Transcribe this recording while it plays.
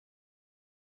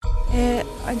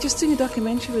I'm just doing a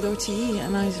documentary with RTE,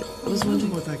 and I was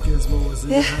wondering what that gizmo was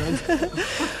in your hand.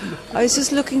 I was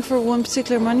just looking for one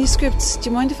particular manuscript. Do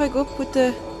you mind if I go up with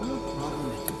the... No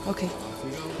problem. Okay.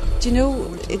 Do you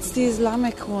know, it's the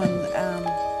Islamic one.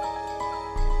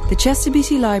 The Chester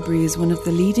Beatty Library is one of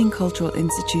the leading cultural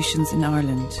institutions in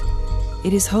Ireland.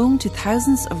 It is home to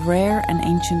thousands of rare and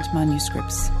ancient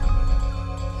manuscripts.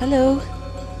 Hello?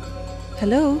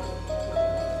 Hello?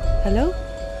 Hello?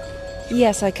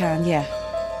 Yes, I can, yeah.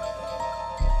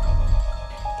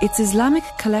 Its Islamic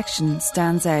collection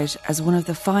stands out as one of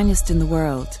the finest in the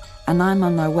world, and I'm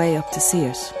on my way up to see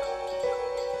it.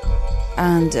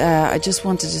 And I just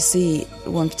wanted to see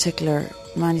one particular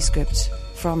manuscript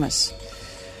from it.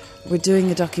 We're doing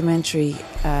a documentary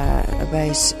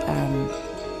about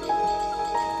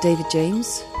David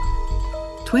James.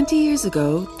 20 years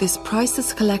ago, this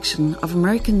priceless collection of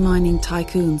American mining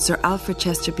tycoon Sir Alfred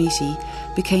Chester Beatty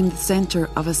became the centre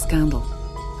of a scandal.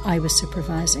 I was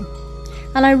supervising,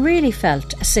 and I really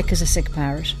felt as sick as a sick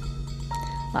parrot.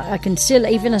 I can still,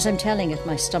 even as I'm telling it,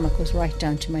 my stomach was right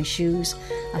down to my shoes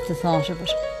at the thought of it.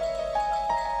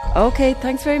 Okay,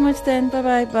 thanks very much then.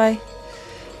 Bye-bye, bye.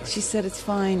 She said it's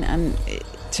fine, and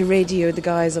to radio the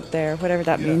guys up there, whatever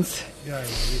that means. Yeah,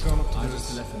 you're going up to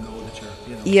just to let them know that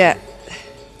you're... Yeah.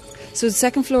 So the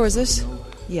second floor, is it?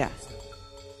 Yeah.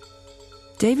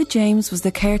 David James was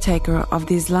the caretaker of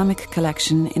the Islamic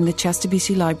collection in the Chester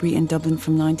Beatty Library in Dublin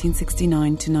from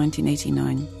 1969 to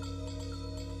 1989.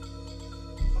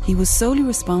 He was solely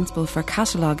responsible for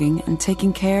cataloguing and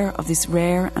taking care of this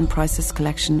rare and priceless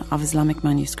collection of Islamic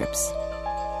manuscripts.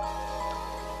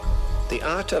 The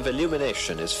art of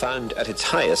illumination is found at its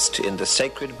highest in the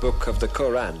sacred book of the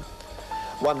Quran.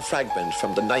 One fragment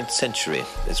from the 9th century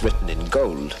is written in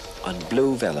gold on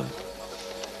blue vellum.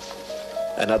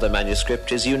 Another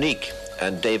manuscript is unique,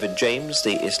 and David James,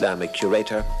 the Islamic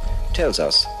curator, tells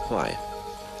us why.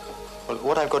 Well,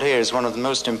 what I've got here is one of the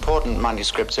most important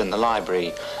manuscripts in the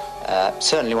library,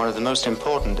 certainly one of the most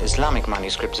important Islamic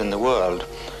manuscripts in the world.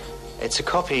 It's a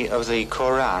copy of the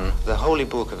Quran, the holy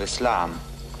book of Islam.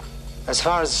 As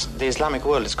far as the Islamic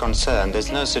world is concerned,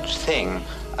 there's no such thing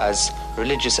as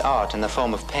religious art in the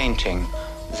form of painting.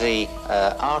 The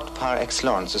art par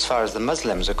excellence, as far as the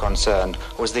Muslims are concerned,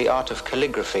 was the art of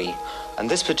calligraphy. And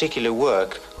this particular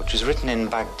work, which was written in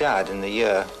Baghdad in the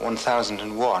year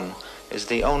 1001, is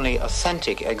the only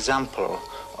authentic example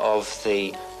of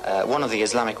the one of the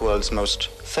Islamic world's most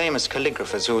famous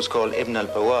calligraphers, who was called Ibn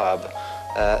al-Bawab.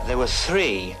 There were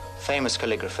 3 famous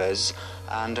calligraphers,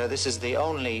 and this is the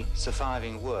only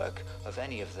surviving work of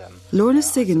any of them. Lorna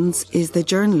Siggins is the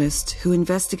journalist who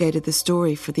investigated the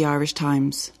story for the Irish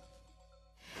Times.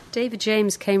 David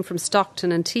James came from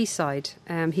Stockton and Teesside.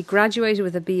 He graduated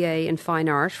with a BA in Fine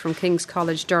Art from King's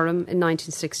College, Durham in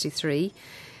 1963.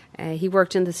 He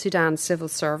worked in the Sudan Civil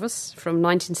Service from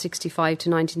 1965 to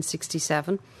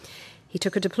 1967. He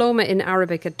took a diploma in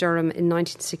Arabic at Durham in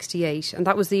 1968, and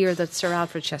that was the year that Sir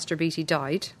Alfred Chester Beatty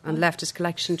died and left his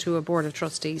collection to a board of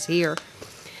trustees here.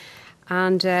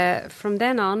 And from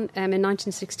then on, in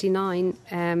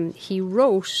 1969, he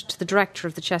wrote to the director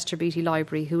of the Chester Beatty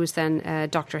Library, who was then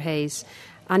Dr. Hayes,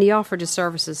 and he offered his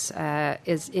services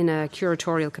in a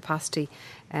curatorial capacity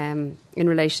in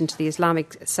relation to the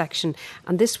Islamic section.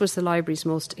 And this was the library's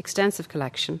most extensive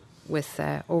collection, with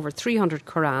over 300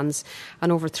 Qurans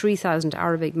and over 3,000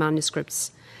 Arabic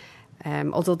manuscripts,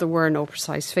 although there were no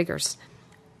precise figures,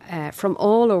 from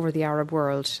all over the Arab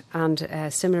world, and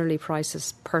similarly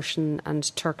prices Persian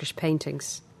and Turkish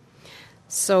paintings.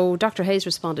 So Dr. Hayes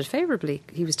responded favourably.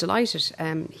 He was delighted.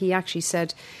 He actually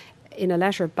said in a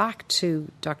letter back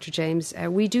to Dr. James,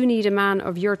 "We do need a man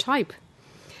of your type."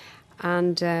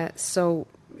 And so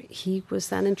he was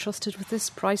then entrusted with this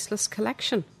priceless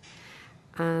collection.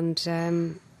 And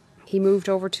he moved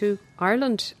over to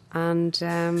Ireland, and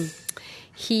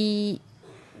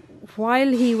while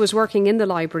he was working in the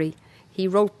library, he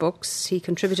wrote books, he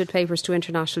contributed papers to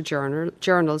international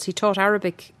journals, he taught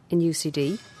Arabic in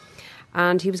UCD,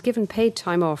 and he was given paid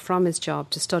time off from his job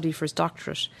to study for his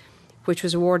doctorate, which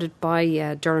was awarded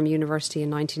by Durham University in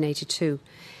 1982.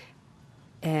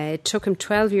 It took him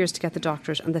 12 years to get the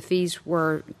doctorate, and the fees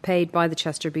were paid by the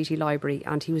Chester Beatty Library,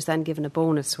 and he was then given a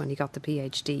bonus when he got the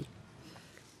PhD.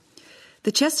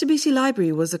 The Chester Beatty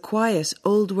Library was a quiet,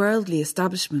 old-worldly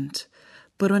establishment,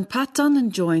 but when Pat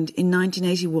Donnan joined in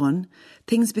 1981,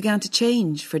 things began to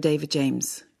change for David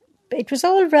James. It was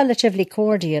all relatively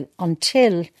cordial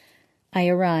until I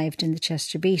arrived in the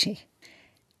Chester Beatty.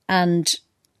 And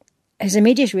his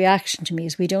immediate reaction to me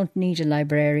is, "We don't need a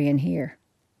librarian here."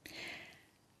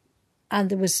 And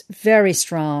there was very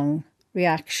strong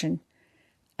reaction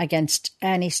against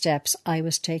any steps I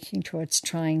was taking towards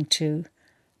trying to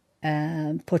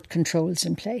put controls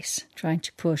in place, trying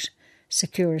to put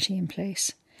security in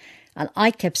place. And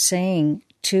I kept saying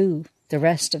to the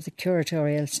rest of the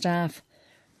curatorial staff,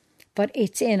 but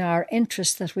it's in our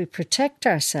interest that we protect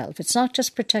ourselves. It's not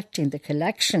just protecting the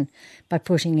collection by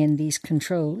putting in these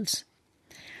controls.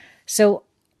 So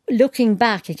looking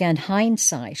back again,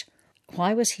 hindsight,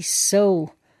 why was he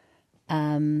so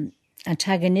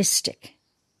antagonistic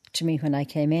to me when I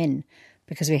came in?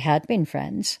 Because we had been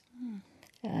friends.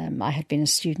 I had been a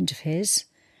student of his,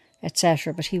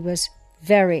 etc. But he was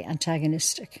very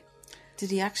antagonistic.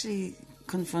 Did he actually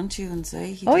confront you and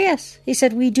say? Yes. He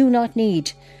said, we don't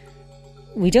need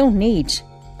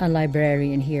a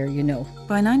librarian here, you know.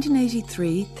 By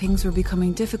 1983, things were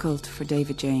becoming difficult for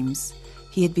David James.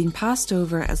 He had been passed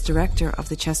over as director of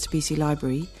the Chester Beatty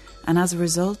Library and as a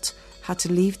result had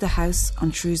to leave the house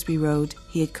on Shrewsbury Road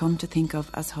he had come to think of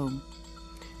as home.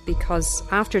 Because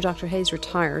after Dr. Hayes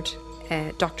retired,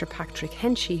 Dr. Patrick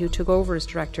Henchy, who took over as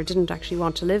director, didn't actually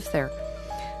want to live there.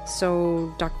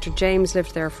 So Dr. James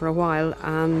lived there for a while,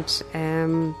 and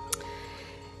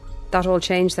that all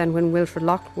changed then when Wilfred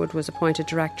Lockwood was appointed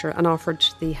director and offered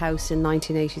the house in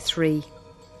 1983.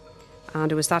 And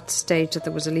it was that stage that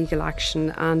there was a legal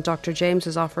action, and Dr. James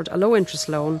was offered a low-interest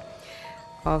loan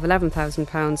of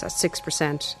 £11,000 at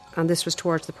 6%, and this was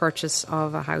towards the purchase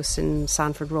of a house in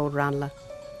Sanford Road, Ranelagh,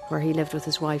 where he lived with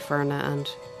his wife Verna and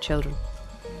children.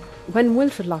 When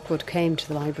Wilfred Lockwood came to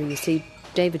the library, you see,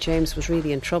 David James was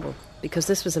really in trouble, because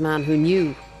this was a man who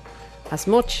knew as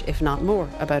much, if not more,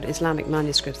 about Islamic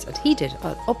manuscripts as he did.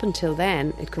 Up until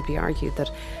then, it could be argued that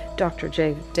Dr.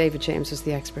 David James was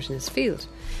the expert in his field.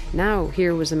 Now,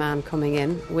 here was a man coming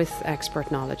in with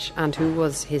expert knowledge and who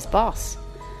was his boss.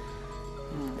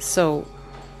 So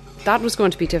that was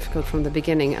going to be difficult from the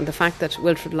beginning, and the fact that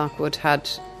Wilfred Lockwood had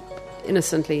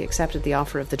innocently accepted the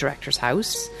offer of the director's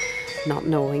house, not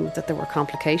knowing that there were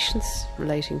complications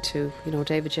relating to,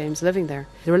 David James living there.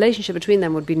 The relationship between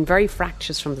them would have been very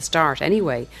fractious from the start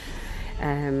anyway,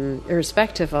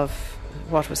 irrespective of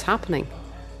what was happening.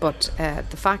 But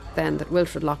the fact then that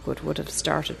Wilfred Lockwood would have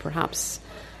started perhaps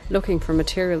looking for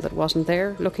material that wasn't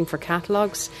there, looking for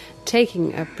catalogues,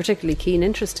 taking a particularly keen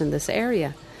interest in this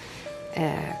area,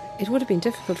 it would have been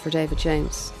difficult for David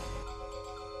James.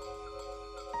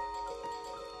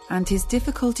 And his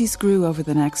difficulties grew over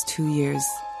the next 2 years.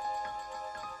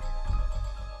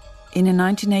 In a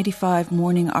 1985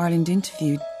 Morning Ireland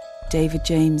interview, David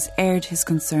James aired his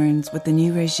concerns with the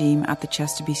new regime at the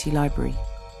Chester Beatty Library.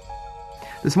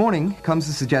 This morning comes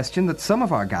the suggestion that some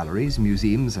of our galleries,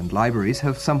 museums and libraries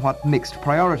have somewhat mixed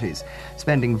priorities,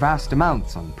 spending vast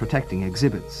amounts on protecting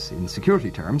exhibits in security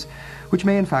terms, which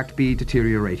may in fact be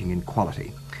deteriorating in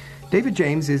quality. David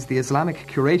James is the Islamic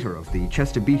curator of the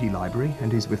Chester Beatty Library,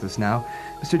 and he's with us now.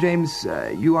 Mr. James,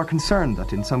 you are concerned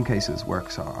that in some cases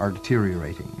works are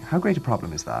deteriorating. How great a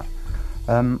problem is that?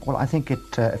 Well, I think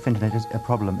it is a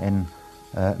problem in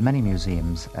many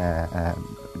museums,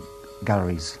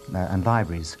 galleries and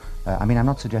libraries. I'm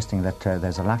not suggesting that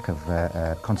there's a lack of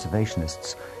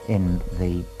conservationists in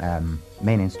the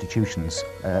main institutions.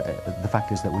 The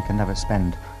fact is that we can never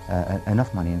spend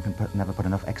enough money and can never put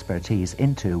enough expertise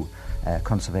into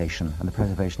conservation and the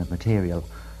preservation of material.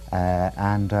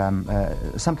 And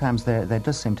sometimes there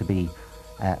does seem to be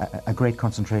a great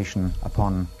concentration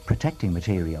upon protecting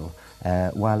material,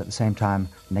 while at the same time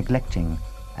neglecting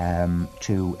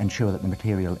to ensure that the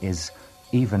material is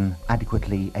even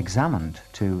adequately examined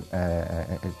to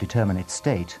determine its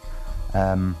state.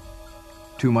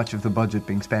 Too much of the budget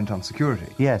being spent on security?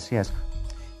 Yes.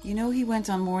 He went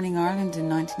on Morning Ireland in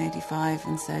 1985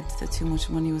 and said that too much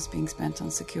money was being spent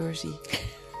on security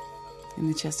in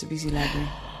the Chester Beatty Library.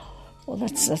 Well,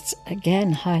 that's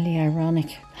again highly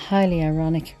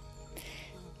ironic.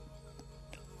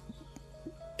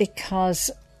 Because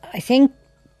I think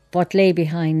what lay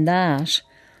behind that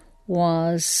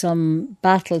was some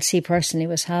battles he personally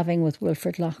was having with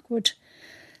Wilfred Lockwood.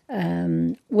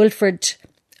 Wilfred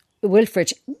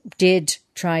did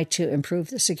try to improve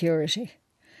the security,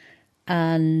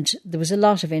 and there was a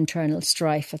lot of internal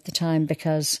strife at the time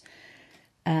because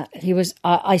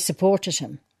I supported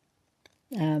him.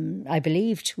 I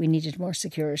believed we needed more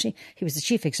security. He was the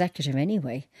chief executive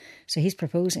anyway, so he's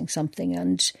proposing something,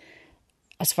 and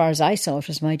as far as I saw, it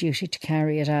was my duty to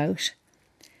carry it out.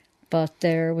 But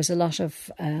there was a lot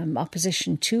of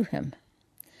opposition to him.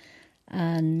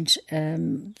 And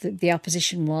the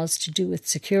opposition was to do with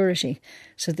security.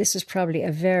 So this was probably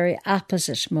a very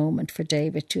apposite moment for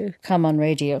David to come on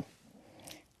radio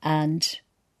and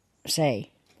say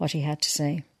what he had to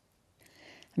say.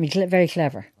 Very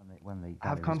clever.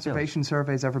 Have conservation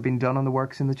surveys ever been done on the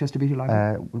works in the Chester Beatty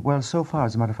Library? Well, so far,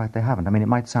 as a matter of fact, they haven't. I mean, it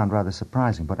might sound rather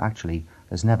surprising, but actually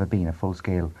there's never been a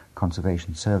full-scale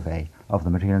conservation survey of the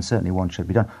material, and certainly one should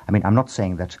be done. I mean, I'm not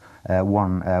saying that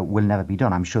one will never be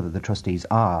done. I'm sure that the trustees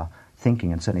are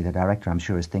thinking, and certainly the director, I'm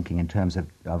sure, is thinking in terms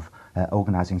of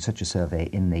organising such a survey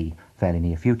in the fairly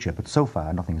near future. But so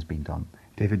far, nothing has been done.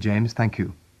 David James, thank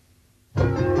you.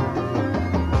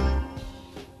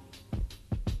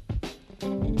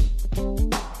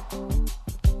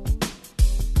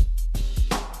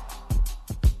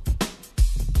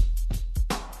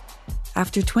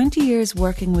 After 20 years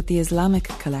working with the Islamic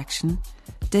collection,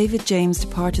 David James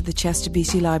departed the Chester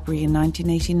Beatty Library in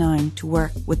 1989 to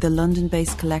work with the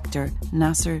London-based collector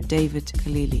Nasser David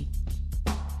Khalili.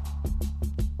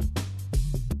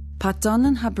 Pat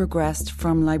Donlan had progressed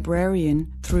from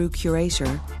librarian through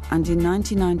curator, and in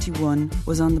 1991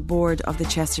 was on the board of the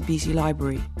Chester Beatty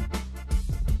Library.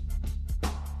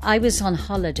 I was on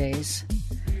holidays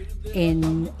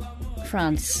in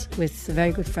France with a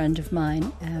very good friend of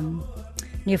mine,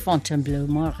 near Fontainebleau,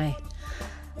 Moret.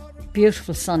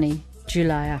 Beautiful sunny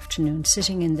July afternoon,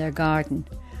 sitting in their garden,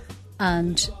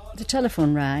 and the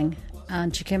telephone rang,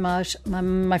 and she came out.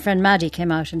 My friend Maddie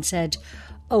came out and said,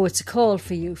 "Oh, it's a call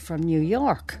for you from New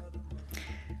York."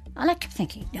 And I kept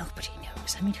thinking, nobody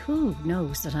knows. I mean, who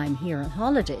knows that I'm here on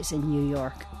holidays in New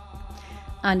York?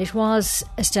 And it was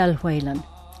Estelle Whalen,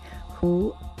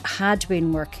 who had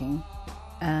been working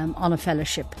on a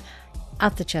fellowship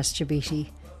at the Chester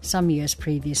Beatty some years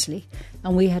previously,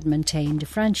 and we had maintained a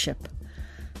friendship.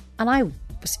 And I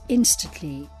was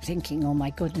instantly thinking, oh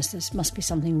my goodness, this must be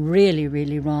something really,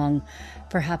 really wrong.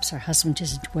 Perhaps her husband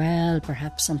isn't well,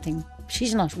 perhaps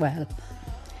she's not well.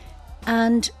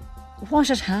 And what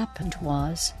had happened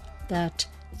was that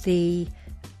the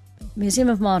Museum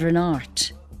of Modern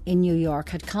Art in New York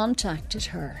had contacted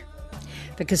her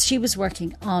because she was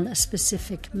working on a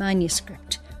specific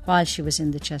manuscript while she was in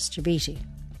the Chester Beatty.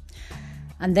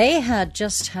 And they had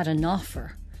just had an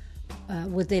offer,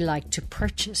 would they like to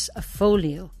purchase a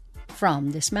folio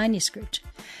from this manuscript.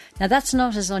 Now that's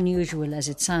not as unusual as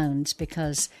it sounds,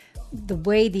 because the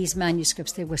way these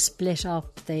manuscripts, they were split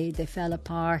up, they fell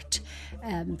apart,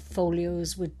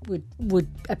 folios would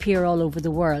appear all over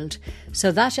the world.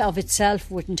 So that of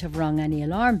itself wouldn't have rung any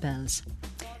alarm bells.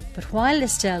 But while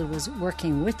Estelle was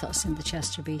working with us in the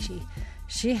Chester Beatty,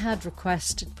 she had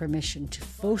requested permission to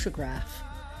photograph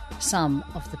some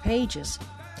of the pages.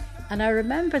 And I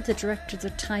remember the director at the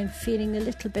time feeling a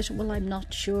little bit, well, I'm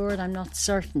not sure and I'm not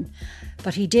certain,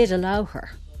 but he did allow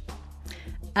her.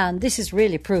 And this is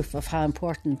really proof of how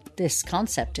important this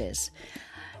concept is.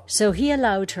 So he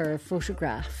allowed her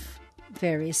photograph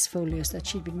various folios that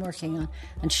she'd been working on,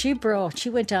 and she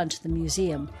went down to the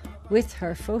museum with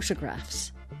her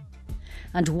photographs.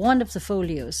 And one of the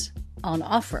folios on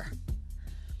offer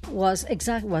was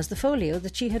the folio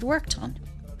that she had worked on.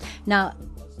 Now,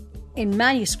 in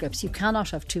manuscripts, you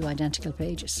cannot have two identical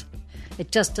pages.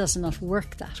 It just does not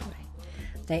work that way.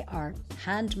 They are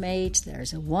handmade,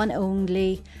 there's a one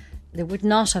only. There would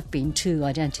not have been two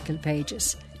identical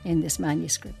pages in this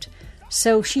manuscript.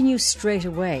 So she knew straight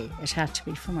away it had to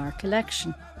be from our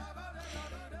collection.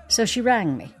 So she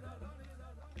rang me,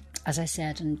 as I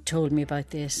said, and told me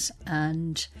about this.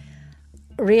 And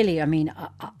really, I mean,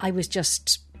 I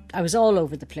was all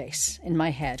over the place in my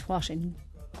head.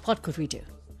 What could we do?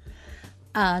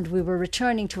 And we were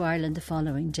returning to Ireland the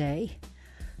following day.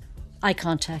 I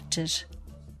contacted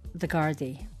the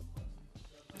Gardaí.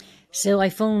 So I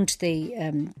phoned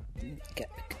the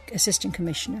assistant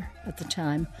commissioner at the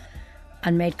time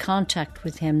and made contact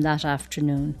with him that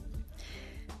afternoon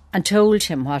and told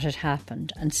him what had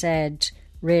happened and said,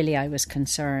 really, I was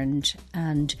concerned,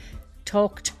 and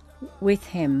talked with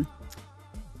him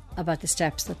about the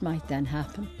steps that might then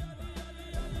happen.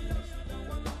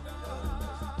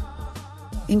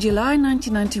 In July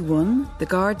 1991, the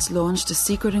Guards launched a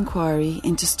secret inquiry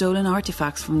into stolen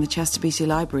artefacts from the Chester Beatty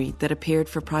Library that appeared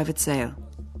for private sale.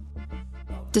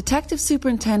 Detective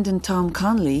Superintendent Tom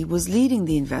Connolly was leading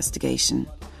the investigation.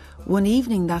 One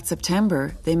evening that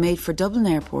September, they made for Dublin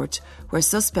Airport, where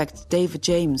suspect David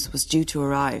James was due to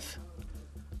arrive.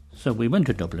 So we went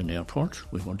to Dublin Airport.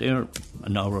 We were there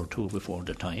an hour or two before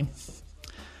the time.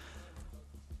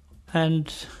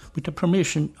 And with the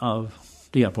permission of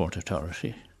the airport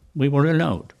authority, we were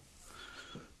allowed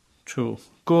to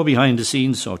go behind the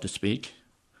scenes, so to speak,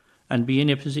 and be in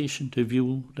a position to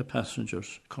view the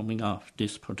passengers coming off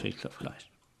this particular flight.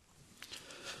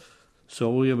 So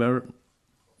we were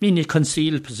in a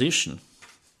concealed position,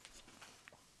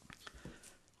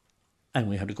 and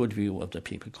we had a good view of the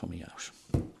people coming out.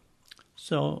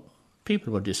 So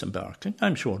people were disembarking.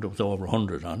 I'm sure there was over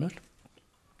 100 on it.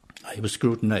 I was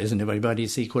scrutinising everybody to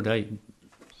see could I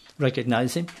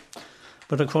recognise him.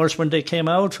 But of course, when they came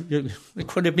out, it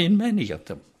could have been many of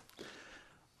them.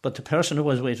 But the person who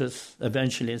was with us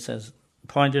eventually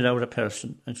pointed out a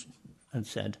person and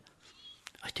said,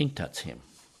 I think that's him.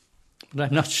 But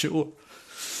I'm not sure.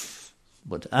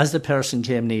 But as the person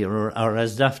came nearer, or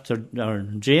as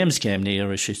James came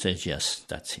nearer, she said, yes,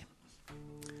 that's him.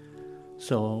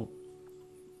 So,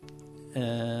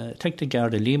 take the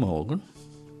Garda Liam Hogan,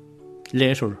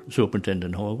 later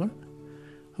Superintendent Hogan,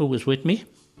 who was with me.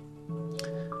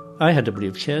 I had a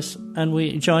briefcase and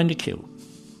we joined the queue,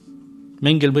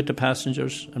 mingled with the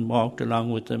passengers and walked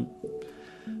along with them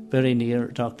very near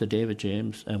Dr. David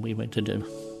James, and we went to the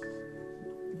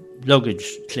luggage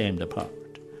claim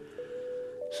department.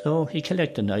 So he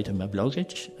collected an item of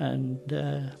luggage and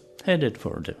headed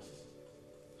for the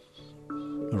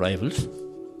arrivals,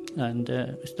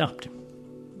 and stopped him.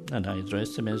 And I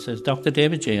addressed him and says, Dr.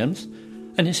 David James?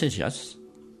 And he says, yes.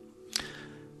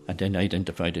 And then I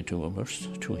identified the two of us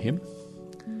to him.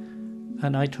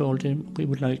 And I told him we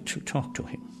would like to talk to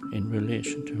him in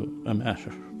relation to a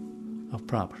matter of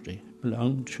property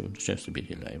belonging to the Chester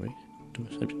Beatty Library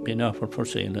that was being offered for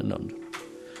sale in London.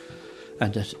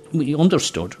 And that we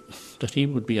understood that he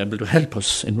would be able to help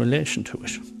us in relation to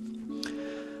it.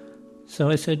 So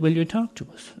I said, will you talk to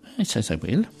us? He says, I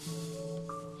will.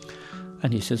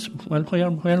 And he says, well,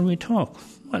 where will we talk?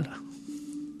 Well,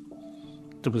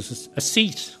 there was a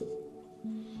seat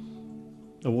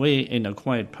away in a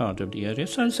quiet part of the area.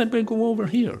 So I said, we'll go over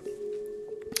here.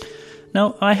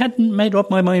 Now, I hadn't made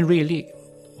up my mind really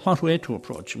what way to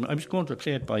approach him. I was going to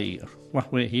play it by ear,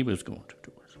 what way he was going to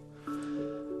do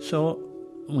it. So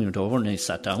we went over and he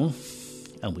sat down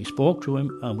and we spoke to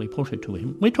him and we put it to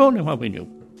him. We told him what we knew,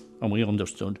 and we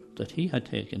understood that he had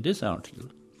taken this article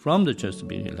from the Chester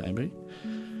Beatty Library.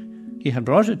 He had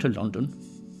brought it to London.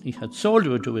 He had sold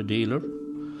it to a dealer,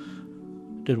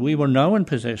 that we were now in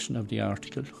possession of the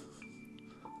article.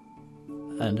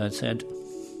 And I said,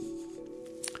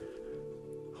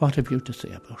 what have you to say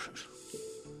about it?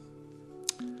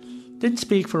 Didn't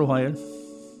speak for a while.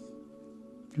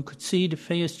 You could see the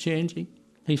face changing.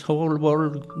 His whole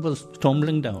world was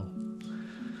tumbling down.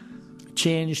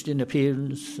 Changed in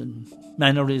appearance and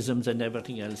mannerisms and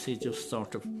everything else. He just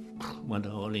sort of went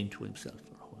all into himself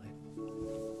for a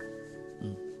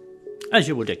while. As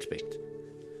you would expect.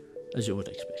 As you would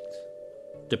expect.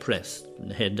 Depressed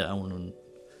and head down. And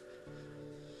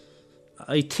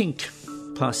I think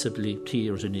possibly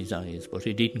tears in his eyes, but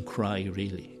he didn't cry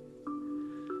really.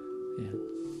 Yeah.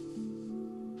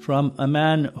 From a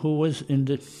man who was in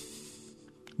the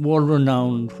world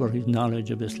renowned for his knowledge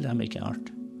of Islamic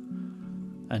art,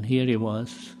 and here he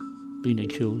was being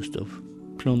accused of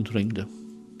plundering the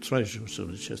treasures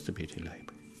of the Chester Beatty Library.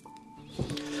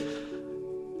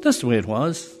 That's the way it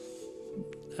was.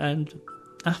 And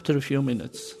after a few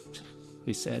minutes,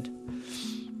 he said,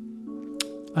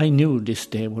 I knew this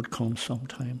day would come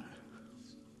sometime.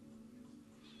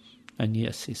 And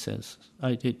yes, he says,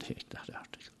 I did take that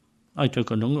article. I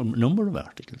took a number of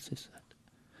articles, he said.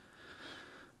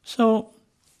 So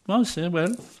I said, well,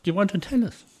 do you want to tell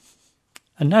us?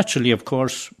 And naturally, of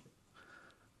course,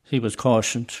 he was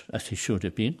cautioned, as he should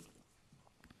have been.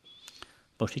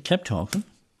 But he kept talking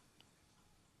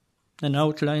and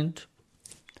outlined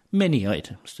many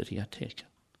items that he had taken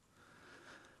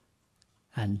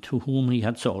and to whom he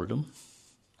had sold them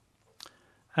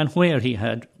and where he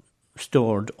had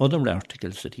stored other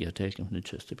articles that he had taken from the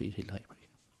Chester Beatty Library.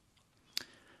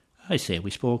 I say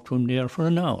we spoke to him there for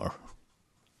an hour.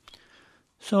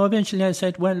 So eventually I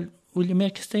said, well, will you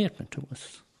make a statement to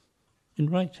us in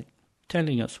writing,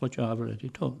 telling us what you have already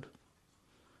told?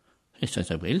 He says,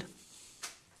 I will.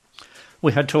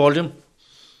 We had told him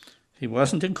he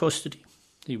wasn't in custody.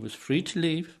 He was free to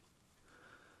leave.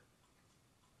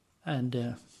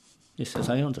 And he says,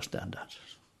 I understand that.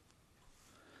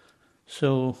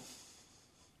 So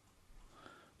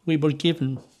we were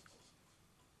given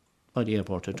by the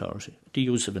airport authority the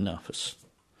use of an office.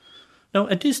 Now,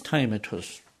 at this time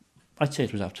I'd say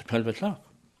it was after 12 o'clock,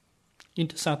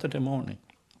 into Saturday morning.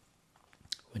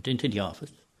 Went into the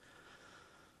office.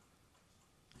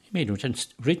 He made a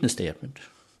written statement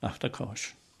after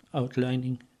caution,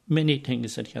 outlining many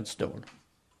things that he had stolen.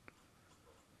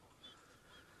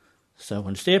 So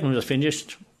when the statement was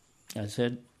finished, I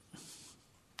said,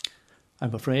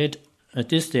 I'm afraid at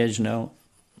this stage now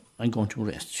I'm going to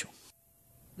arrest you.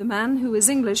 The man, who is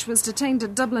English, was detained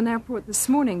at Dublin Airport this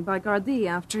morning by Gardaí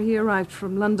after he arrived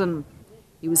from London.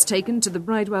 He was taken to the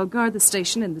Bridewell Garda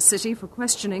station in the city for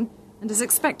questioning and is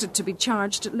expected to be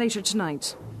charged later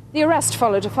tonight. The arrest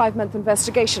followed a 5-month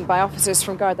investigation by officers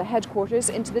from Garda headquarters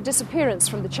into the disappearance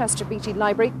from the Chester Beatty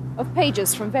Library of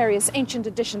pages from various ancient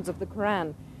editions of the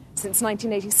Quran. Since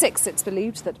 1986, it's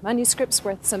believed that manuscripts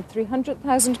worth some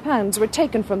 £300,000 were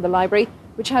taken from the library,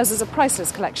 which houses a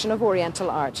priceless collection of Oriental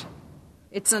art.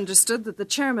 It's understood that the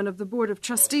chairman of the Board of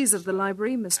Trustees of the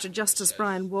library, Mr. Justice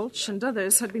Brian Walsh, and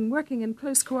others had been working in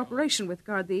close cooperation with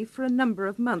Gardaí for a number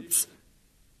of months.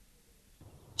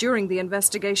 During the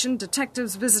investigation,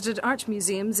 detectives visited art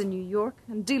museums in New York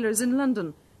and dealers in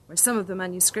London, where some of the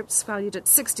manuscripts, valued at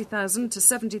 £60,000 to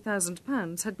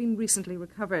 £70,000, had been recently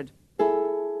recovered.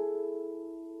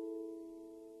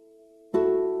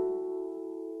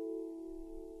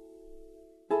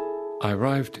 I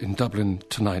arrived in Dublin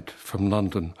tonight from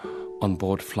London on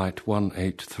board flight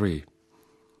 183.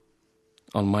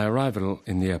 On my arrival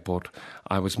in the airport,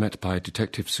 I was met by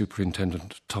Detective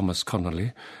Superintendent Thomas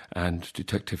Connolly and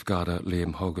Detective Garda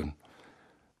Liam Hogan.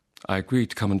 I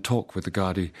agreed to come and talk with the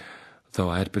Gardaí, though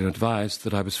I had been advised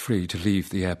that I was free to leave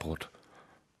the airport.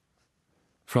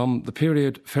 From the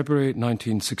period February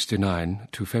 1969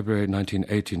 to February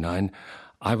 1989,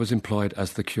 I was employed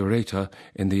as the curator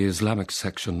in the Islamic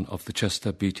section of the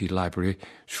Chester Beatty Library,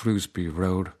 Shrewsbury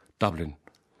Road, Dublin.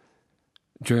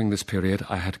 During this period,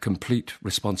 I had complete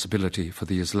responsibility for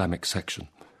the Islamic section.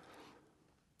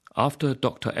 After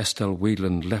Dr. Estelle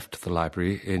Whelan left the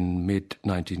library in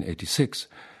mid-1986,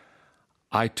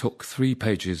 I took 3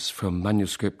 pages from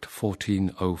manuscript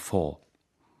 1404.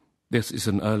 This is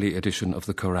an early edition of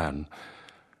the Quran.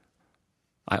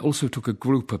 I also took a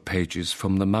group of pages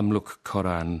from the Mamluk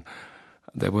Quran.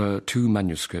 There were 2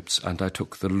 manuscripts, and I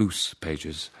took the loose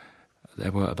pages.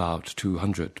 There were about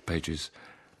 200 pages.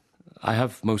 I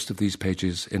have most of these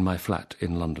pages in my flat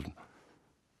in London.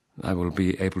 I will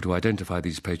be able to identify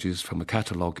these pages from a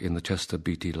catalogue in the Chester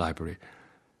Beatty Library.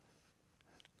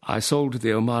 I sold the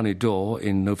Omani door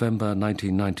in November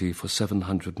 1990 for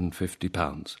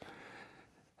 £750.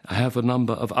 I have a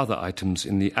number of other items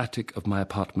in the attic of my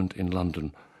apartment in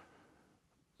London.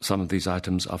 Some of these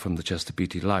items are from the Chester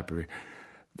Beatty Library.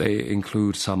 They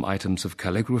include some items of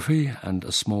calligraphy and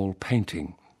a small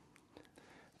painting.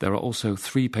 There are also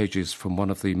 3 pages from one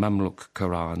of the Mamluk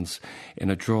Qurans in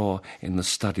a drawer in the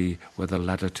study where the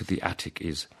ladder to the attic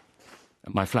is.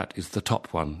 My flat is the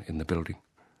top one in the building.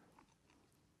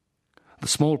 The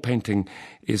small painting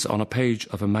is on a page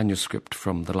of a manuscript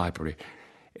from the library.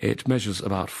 It measures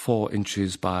about 4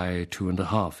 inches by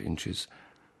 2.5 inches.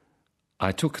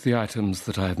 I took the items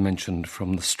that I have mentioned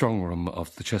from the strong room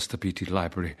of the Chester Beatty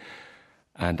Library,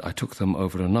 and I took them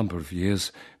over a number of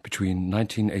years between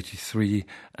 1983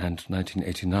 and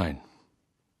 1989.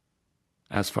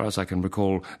 As far as I can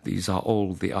recall, these are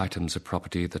all the items of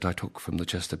property that I took from the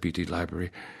Chester Beatty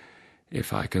Library.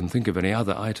 If I can think of any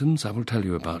other items, I will tell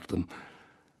you about them.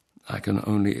 I can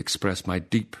only express my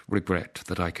deep regret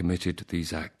that I committed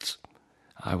these acts.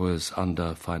 I was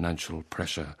under financial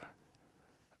pressure.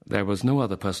 There was no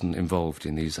other person involved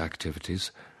in these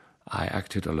activities. I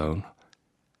acted alone.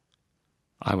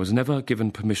 I was never given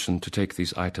permission to take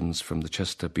these items from the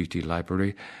Chester Beatty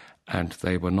Library, and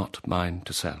they were not mine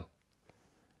to sell.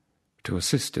 To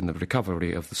assist in the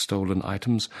recovery of the stolen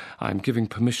items, I am giving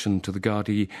permission to the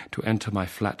Gardaí to enter my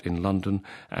flat in London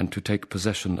and to take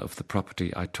possession of the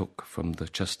property I took from the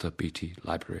Chester Beatty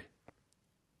Library.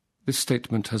 This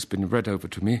statement has been read over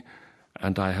to me,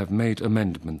 and I have made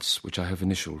amendments which I have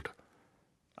initialed.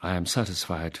 I am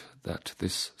satisfied that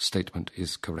this statement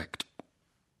is correct.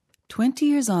 20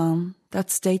 years on, that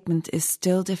statement is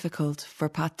still difficult for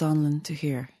Pat Donlan to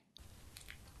hear.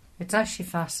 It's actually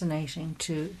fascinating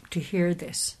to hear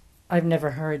this. I've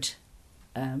never heard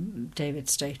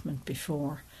David's statement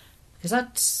before, because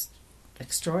that's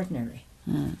extraordinary.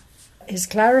 His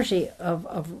clarity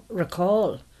of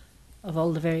recall of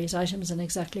all the various items and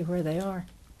exactly where they are.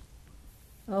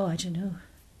 Oh, I don't know.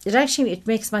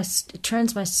 It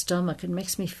turns my stomach and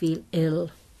makes me feel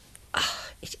ill.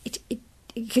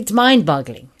 It's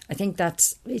mind-boggling. I think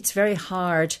it's very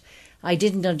hard. I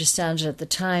didn't understand it at the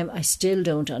time. I still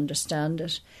don't understand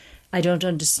it. I don't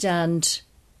understand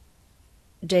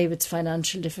David's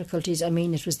financial difficulties. I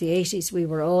mean, it was the 80s. We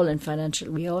all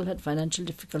had financial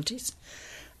difficulties.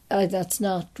 That's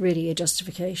not really a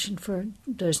justification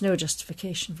there's no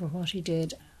justification for what he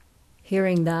did.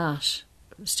 Hearing that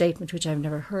statement, which I've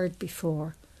never heard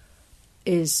before,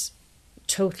 is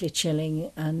totally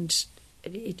chilling and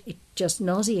it just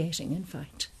nauseating, in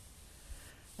fact.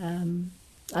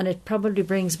 And it probably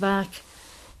brings back,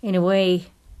 in a way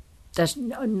that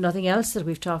nothing else that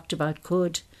we've talked about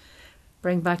could,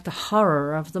 bring back the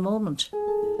horror of the moment.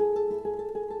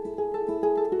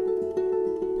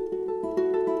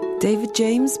 David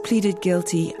James pleaded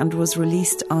guilty and was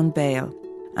released on bail,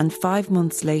 and 5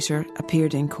 months later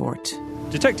appeared in court.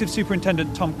 Detective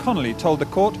Superintendent Tom Connolly told the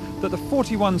court that the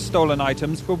 41 stolen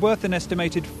items were worth an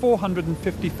estimated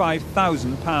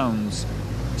 £455,000.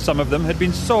 Some of them had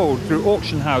been sold through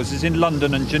auction houses in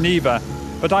London and Geneva,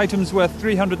 but items worth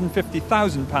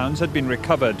 £350,000 had been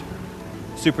recovered.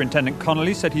 Superintendent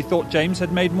Connolly said he thought James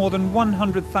had made more than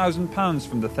 £100,000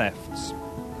 from the thefts.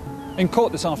 In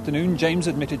court this afternoon, James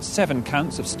admitted 7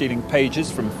 counts of stealing pages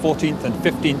from 14th and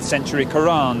 15th century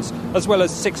Qurans, as well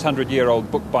as 600-year-old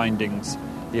book bindings.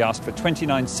 He asked for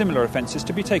 29 similar offences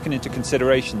to be taken into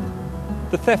consideration.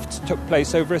 The thefts took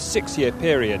place over a 6-year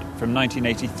period, from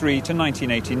 1983 to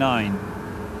 1989.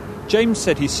 James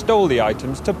said he stole the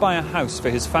items to buy a house for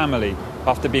his family,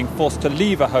 after being forced to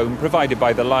leave a home provided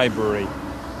by the library.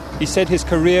 He said his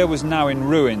career was now in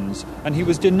ruins, and he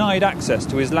was denied access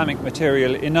to Islamic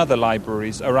material in other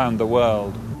libraries around the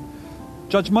world.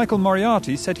 Judge Michael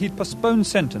Moriarty said he'd postpone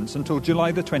sentence until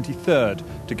July the 23rd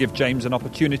to give James an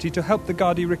opportunity to help the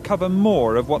Gardaí recover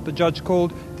more of what the judge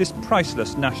called this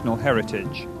priceless national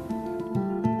heritage.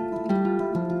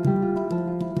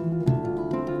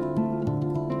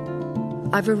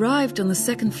 I've arrived on the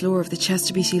second floor of the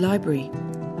Chester Beatty Library.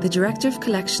 The Director of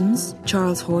Collections,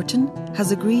 Charles Horton,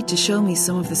 has agreed to show me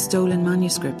some of the stolen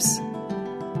manuscripts.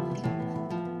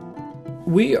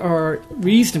 We are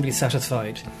reasonably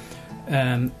satisfied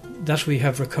that we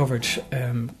have recovered,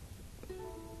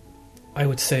 I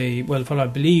would say, well, what I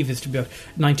believe is to be about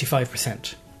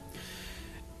 95%.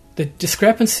 The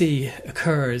discrepancy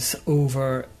occurs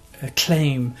over a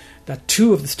claim that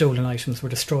 2 of the stolen items were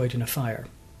destroyed in a fire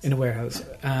in a warehouse,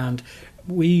 and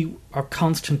we are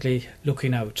constantly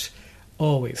looking out,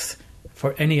 always,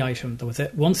 for any item that was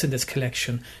once in this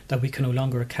collection that we can no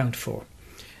longer account for.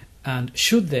 And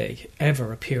should they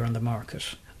ever appear on the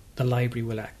market, the library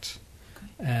will act.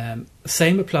 The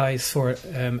same applies for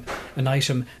an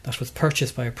item that was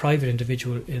purchased by a private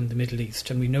individual in the Middle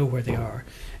East, and we know where they are.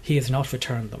 He has not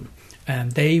returned them.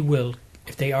 And they will,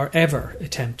 if they are ever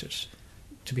attempted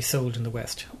to be sold in the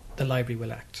West, the library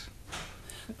will act.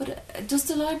 But does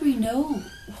the library know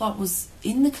what was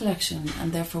in the collection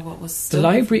and therefore what was stolen? The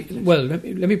library, well, let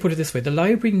me put it this way. The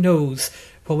library knows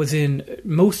what was in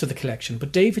most of the collection,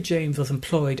 but David James was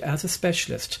employed as a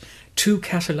specialist to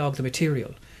catalogue the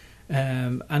material.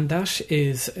 And that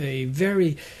is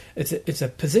it's a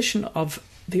position of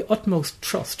the utmost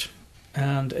trust,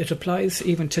 and it applies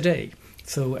even today.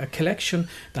 So a collection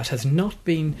that has not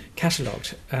been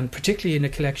catalogued, and particularly in a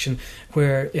collection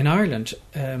where in Ireland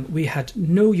we had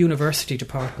no university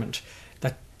department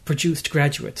that produced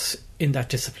graduates in that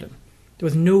discipline. There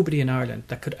was nobody in Ireland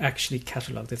that could actually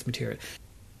catalogue this material.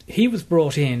 He was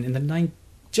brought in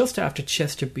just after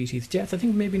Chester Beatty's death, I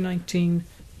think maybe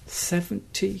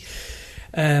 1970.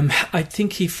 I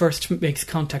think he first makes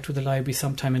contact with the library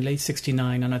sometime in late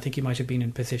 69, and I think he might have been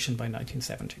in position by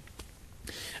 1970.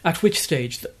 At which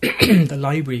stage the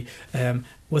library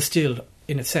was still,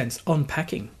 in a sense,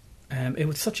 unpacking. It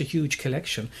was such a huge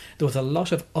collection. There was a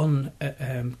lot of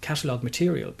catalogue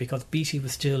material because Beatty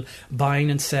was still buying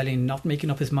and selling, not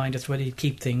making up his mind as to whether he'd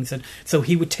keep things. And so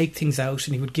he would take things out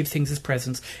and he would give things as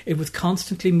presents. It was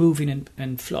constantly moving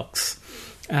in flux.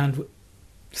 And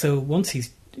so once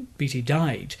Beatty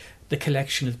died, the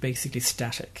collection is basically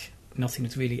static. Nothing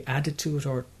is really added to it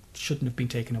or shouldn't have been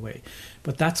taken away.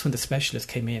 But that's when the specialist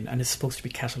came in and is supposed to be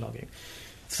cataloguing.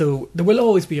 So there will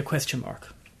always be a question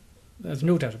mark. There's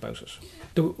no doubt about it.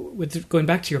 Going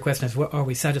back to your question as are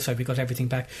we satisfied we got everything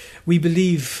back, we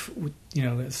believe,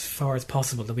 as far as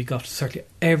possible, that we got certainly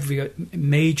every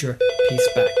major piece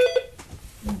back.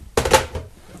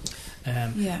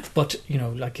 But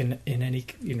like in any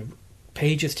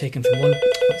pages taken from one.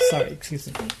 Sorry, excuse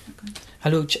me.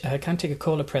 Hello, I can't take a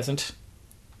call at present.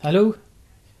 Hello.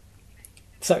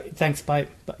 Sorry, thanks. Bye.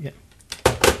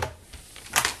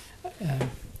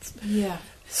 Yeah.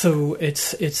 So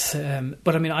it's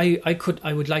but I mean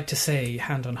I would like to say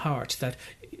hand on heart that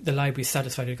the library is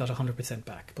satisfied it got 100%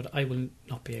 back, but I will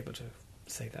not be able to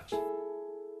say that.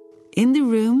 In the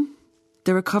room,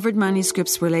 the recovered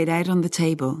manuscripts were laid out on the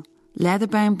table,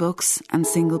 leather-bound books and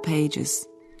single pages.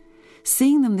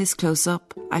 Seeing them this close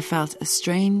up, I felt a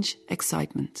strange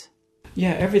excitement.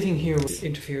 Yeah, everything here was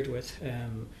interfered with.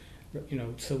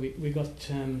 So we got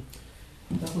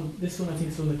that one. This one I think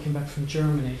is the one that came back from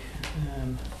Germany.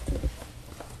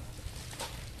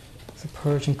 It's a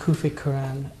Persian Kufi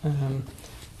Quran.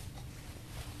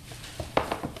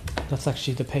 That's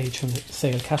actually the page from the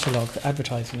sale catalogue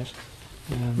advertising it.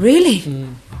 Really?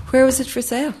 Where was it for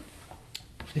sale?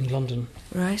 In London.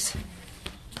 Right.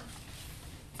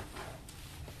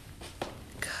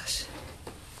 Gosh.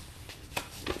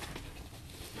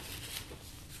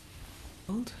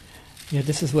 Yeah,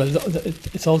 this is, well,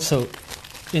 it's also,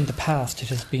 in the past, it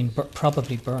has been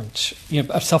probably burnt,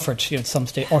 suffered, some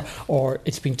state, or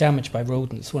it's been damaged by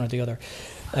rodents, one or the other.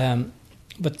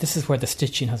 But this is where the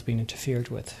stitching has been interfered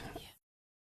with.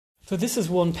 So this is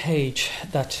one page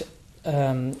that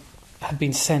came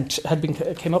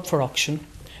up for auction.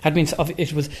 First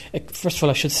of all,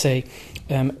 I should say,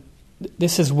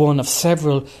 this is one of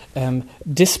several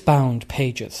disbound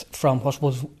pages from what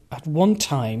was at one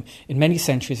time, in many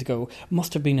centuries ago,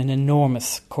 must have been an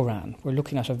enormous Quran. We're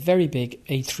looking at a very big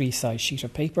A3 size sheet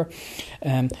of paper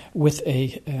with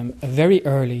a very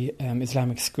early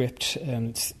Islamic script,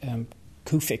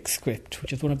 Kufic script,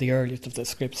 which is one of the earliest of the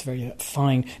scripts, very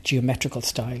fine geometrical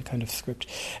style kind of script,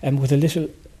 with a little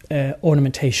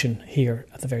ornamentation here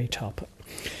at the very top.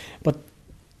 But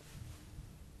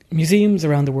museums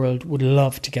around the world would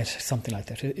love to get something like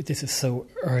that. This is so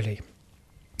early.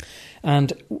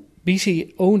 And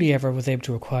Beatty only ever was able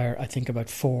to acquire, I think, about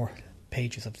 4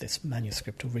 pages of this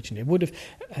manuscript originally. It would have,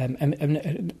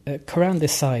 a Quran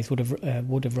this size would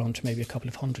have run to maybe a couple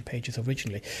of 100 pages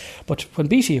originally. But when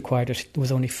Beatty acquired it, there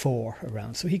was only 4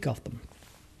 around, so he got them.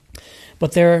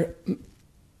 But they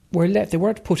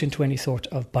weren't put into any sort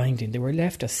of binding. They were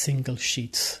left as single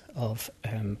sheets of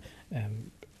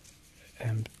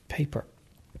paper.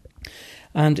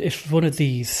 And it's one of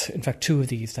these, in fact 2 of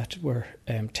these, that were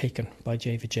taken by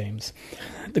David James.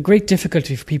 The great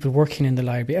difficulty for people working in the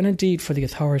library, and indeed for the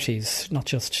authorities, not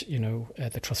just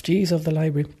the trustees of the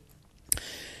library,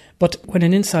 but when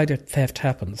an insider theft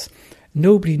happens,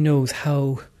 nobody knows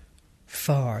how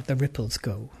far the ripples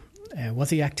go.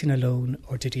 Was he acting alone,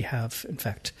 or did he have, in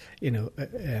fact,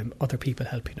 other people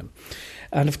helping him?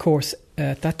 And of course,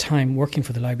 at that time, working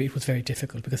for the library, it was very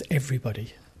difficult because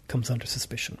everybody comes under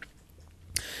suspicion.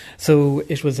 So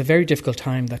it was a very difficult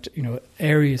time that,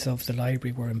 areas of the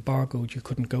library were embargoed, you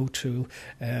couldn't go to,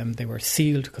 they were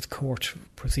sealed because court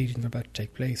proceedings were about to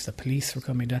take place, the police were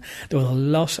coming down. There was a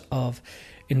lot of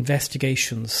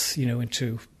investigations,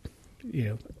 into,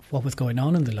 what was going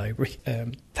on in the library.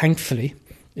 Thankfully,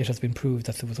 it has been proved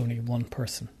that there was only one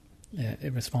person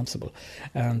responsible,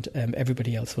 and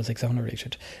everybody else was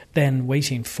exonerated. Then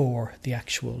waiting for the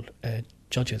actual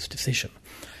judge's decision.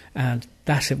 And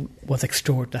that was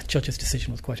extraordinary. That judge's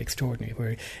decision was quite extraordinary,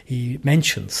 where he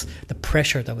mentions the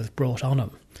pressure that was brought on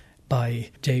him by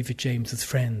David James's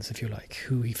friends, if you like,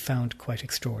 who he found quite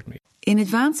extraordinary. In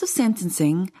advance of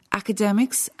sentencing,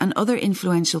 academics and other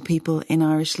influential people in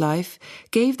Irish life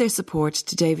gave their support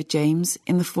to David James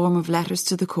in the form of letters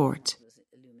to the court.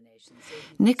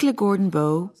 Nicola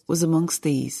Gordon-Bow was amongst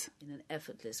these. In an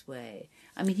effortless way.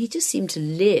 I mean, he just seemed to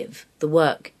live the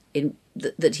work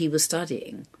that he was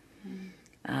studying.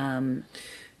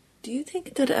 Do you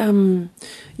think that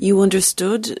you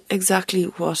understood exactly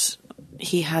what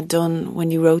he had done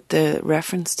when you wrote the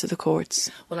reference to the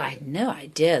courts? Well, I had no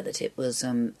idea that it was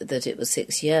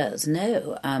 6 years.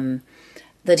 No,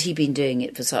 that he'd been doing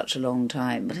it for such a long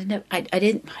time. But I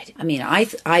didn't. I mean, I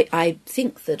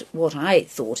think that what I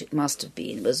thought it must have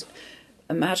been was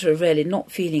a matter of really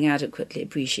not feeling adequately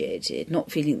appreciated,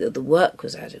 not feeling that the work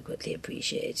was adequately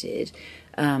appreciated.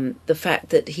 The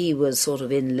fact that he was sort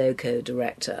of in loco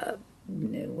director,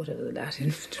 whatever the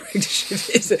Latin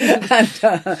directorship is, and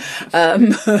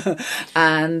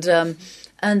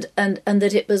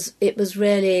that it was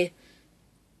really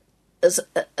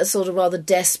a sort of rather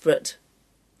desperate,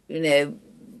 a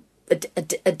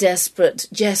desperate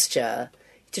gesture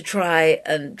to try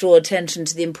and draw attention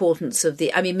to the importance of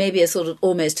maybe a sort of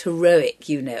almost heroic,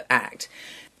 act.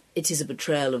 It is a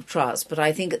betrayal of trust, but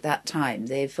I think at that time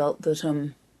they felt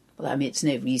that, it's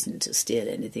no reason to steal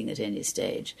anything at any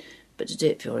stage, but to do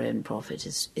it for your own profit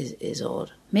is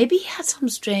odd. Maybe he had some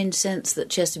strange sense that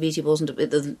Chester Beatty wasn't,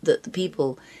 that the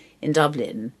people in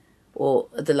Dublin or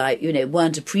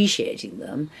weren't appreciating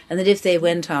them, and that if they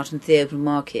went out into the open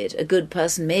market, a good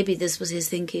person, maybe this was his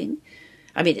thinking.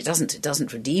 I mean, it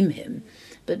doesn't redeem him,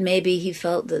 but maybe he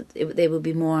felt that they would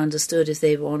be more understood if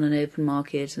they were on an open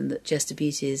market, and that Chester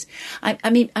Beatty's...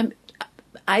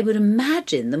 I would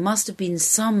imagine there must have been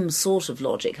some sort of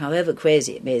logic, however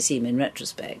crazy it may seem in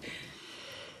retrospect.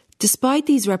 Despite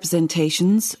these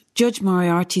representations, Judge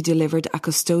Moriarty delivered a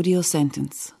custodial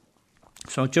sentence.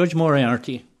 So Judge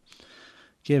Moriarty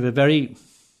gave a very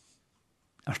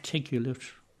articulate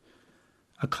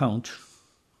account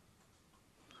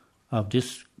of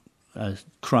this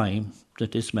crime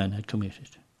that this man had committed.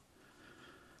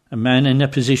 A man in a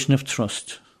position of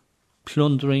trust,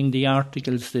 plundering the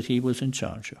articles that he was in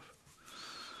charge of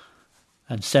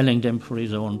and selling them for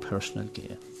his own personal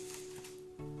gain.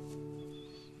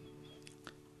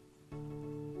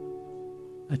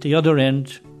 At the other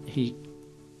end, he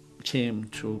came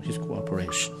through his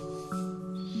cooperation.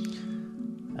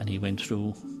 And he went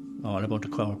through all about the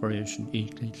cooperation,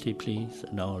 equality pleas,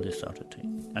 and all this sort of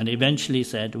thing. And eventually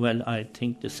said, well, I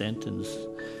think the sentence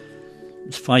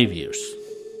is 5 years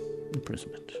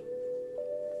imprisonment.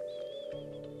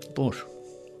 But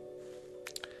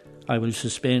I will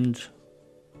suspend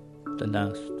the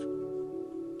last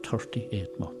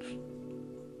 38 months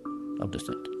of the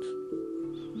sentence,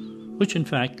 which in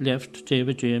fact left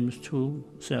David James to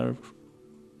serve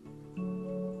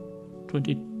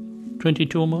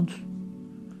 22 months.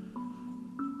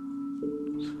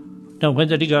 Now,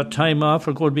 whether he got time off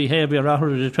for good behaviour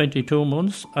after the 22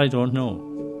 months, I don't know.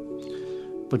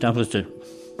 But that was the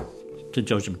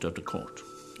judgment of the court.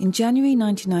 In January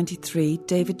 1993,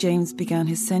 David James began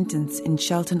his sentence in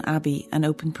Shelton Abbey, an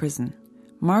open prison.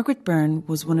 Margaret Byrne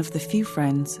was one of the few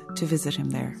friends to visit him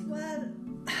there. Well,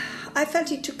 I felt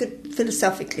he took it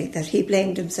philosophically, that he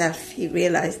blamed himself. He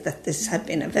realised that this had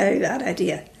been a very bad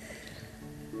idea.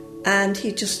 And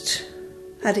he just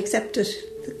had accepted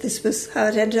that this was how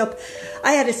it ended up.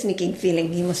 I had a sneaking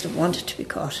feeling he must have wanted to be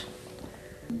caught.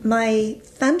 My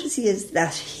fantasy is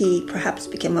that he perhaps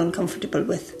became uncomfortable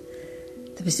with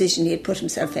the position he had put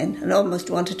himself in and almost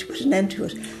wanted to put an end to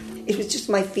it. It was just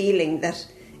my feeling that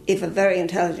if a very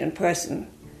intelligent person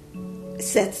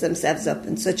sets themselves up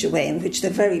in such a way in which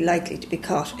they're very likely to be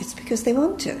caught, it's because they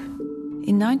want to.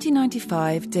 In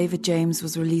 1995, David James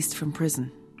was released from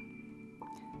prison.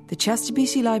 The Chester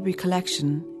Beatty Library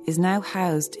collection is now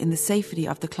housed in the safety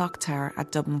of the clock tower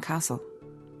at Dublin Castle.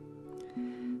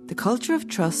 The culture of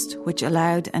trust which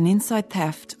allowed an inside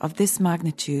theft of this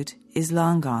magnitude is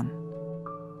long gone.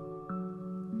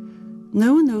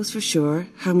 No one knows for sure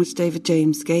how much David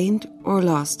James gained or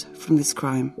lost from this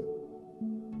crime.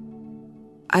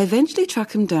 I eventually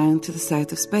tracked him down to the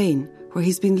south of Spain, where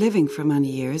he's been living for many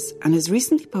years and has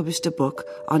recently published a book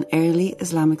on early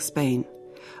Islamic Spain.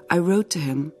 I wrote to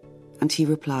him and he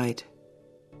replied.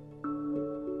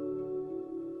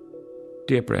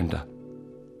 Dear Brenda,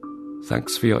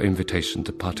 thanks for your invitation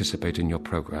to participate in your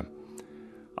programme.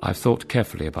 I've thought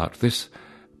carefully about this,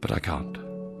 but I can't.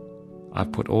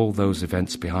 I've put all those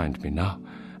events behind me now,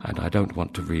 and I don't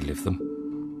want to relive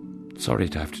them. Sorry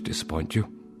to have to disappoint you.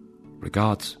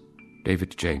 Regards,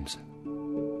 David James.